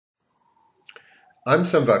I'm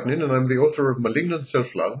Sam Vaknin, and I'm the author of Malignant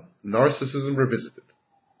Self-Love, Narcissism Revisited.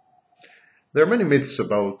 There are many myths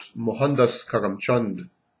about Mohandas Karamchand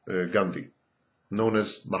Gandhi, known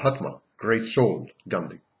as Mahatma, Great Soul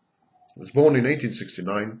Gandhi. He was born in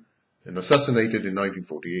 1869 and assassinated in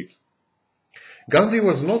 1948. Gandhi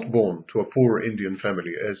was not born to a poor Indian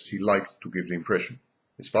family, as he liked to give the impression.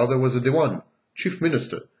 His father was a Dewan, chief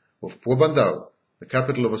minister of Porbandar, the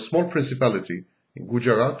capital of a small principality in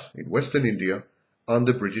Gujarat, in western India,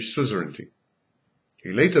 under British suzerainty.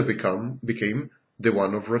 He later became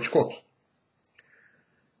Dewan of Rajkot.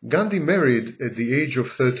 Gandhi married at the age of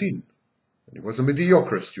 13, and he was a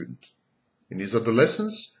mediocre student. In his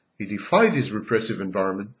adolescence, he defied his repressive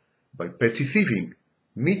environment by petty thieving,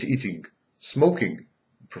 meat-eating, smoking,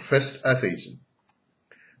 and professed atheism.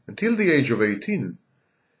 Until the age of 18,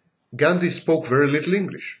 Gandhi spoke very little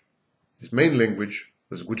English. His main language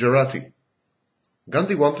was Gujarati.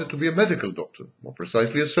 Gandhi wanted to be a medical doctor, more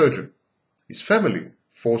precisely a surgeon. His family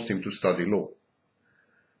forced him to study law.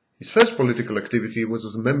 His first political activity was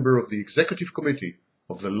as a member of the executive committee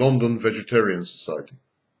of the London Vegetarian Society.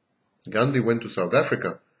 Gandhi went to South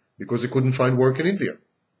Africa because he couldn't find work in India.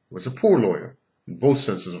 He was a poor lawyer, in both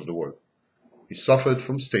senses of the word. He suffered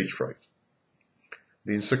from stage fright.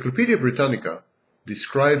 The Encyclopedia Britannica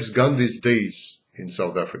describes Gandhi's days in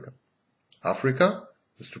South Africa. Africa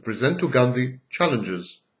was to present to Gandhi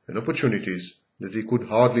challenges and opportunities that he could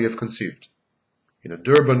hardly have conceived. In a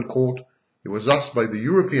Durban court, he was asked by the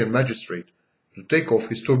European magistrate to take off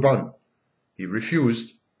his turban. He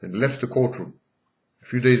refused and left the courtroom. A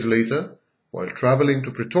few days later, while traveling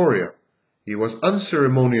to Pretoria, he was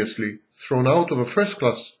unceremoniously thrown out of a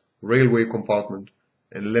first-class railway compartment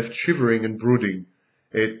and left shivering and brooding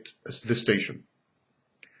at the station.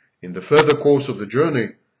 In the further course of the journey,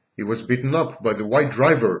 he was beaten up by the white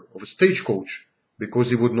driver of a stagecoach because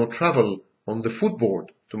he would not travel on the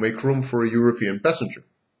footboard to make room for a European passenger.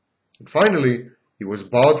 And finally, he was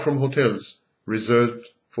barred from hotels reserved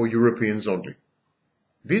for Europeans only.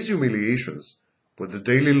 These humiliations were the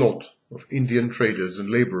daily lot of Indian traders and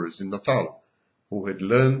laborers in Natal, who had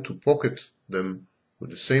learned to pocket them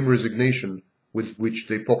with the same resignation with which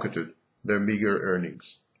they pocketed their meager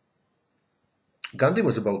earnings. Gandhi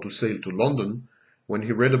was about to sail to London when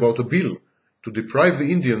he read about a bill to deprive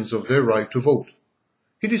the Indians of their right to vote.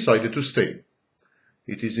 He decided to stay.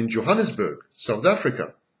 It is in Johannesburg, South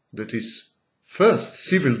Africa, that his first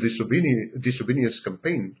civil disobedience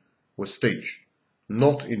campaign was staged,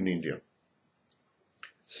 not in India.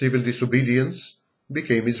 Civil disobedience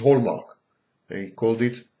became his hallmark, and he called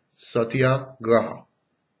it Satyagraha.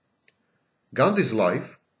 Gandhi's life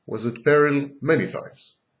was at peril many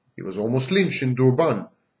times. He was almost lynched in Durban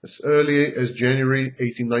as early as January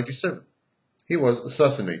 1897. He was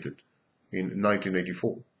assassinated in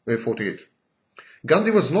 1948. Gandhi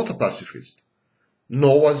was not a pacifist,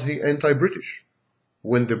 nor was he anti-British.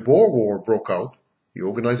 When the Boer War broke out, he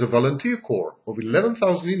organized a volunteer corps of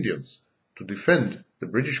 11,000 Indians to defend the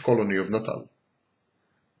British colony of Natal.